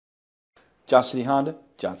Johnson City Honda,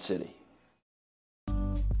 Johnson City.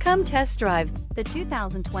 Come test drive the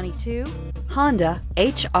 2022 Honda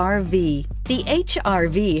HR-V. The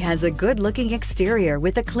HR-V has a good-looking exterior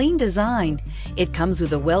with a clean design. It comes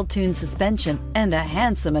with a well-tuned suspension and a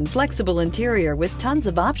handsome and flexible interior with tons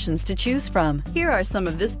of options to choose from. Here are some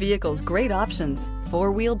of this vehicle's great options: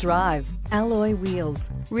 four-wheel drive, alloy wheels,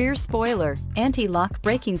 rear spoiler, anti-lock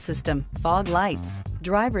braking system, fog lights,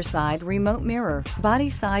 driver's side remote mirror, body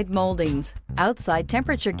side moldings, outside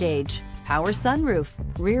temperature gauge, power sunroof,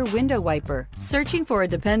 rear window wiper. Searching for a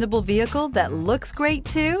dependable vehicle that looks great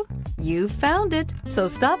too? You found it, so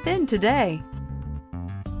stop in today.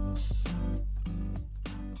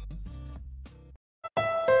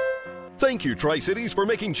 Thank you, Tri-Cities, for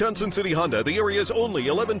making Johnson City Honda the area's only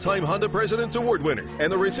 11-time Honda President's Award winner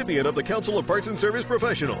and the recipient of the Council of Parts and Service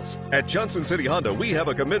Professionals. At Johnson City Honda, we have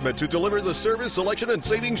a commitment to deliver the service, selection, and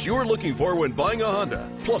savings you're looking for when buying a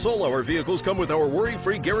Honda. Plus, all our vehicles come with our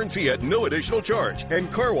worry-free guarantee at no additional charge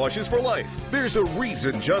and car washes for life. There's a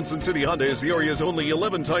reason Johnson City Honda is the area's only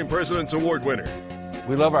 11-time President's Award winner.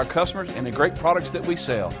 We love our customers and the great products that we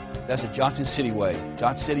sell. That's the Johnson City way.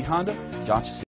 Johnson City Honda, Johnson City.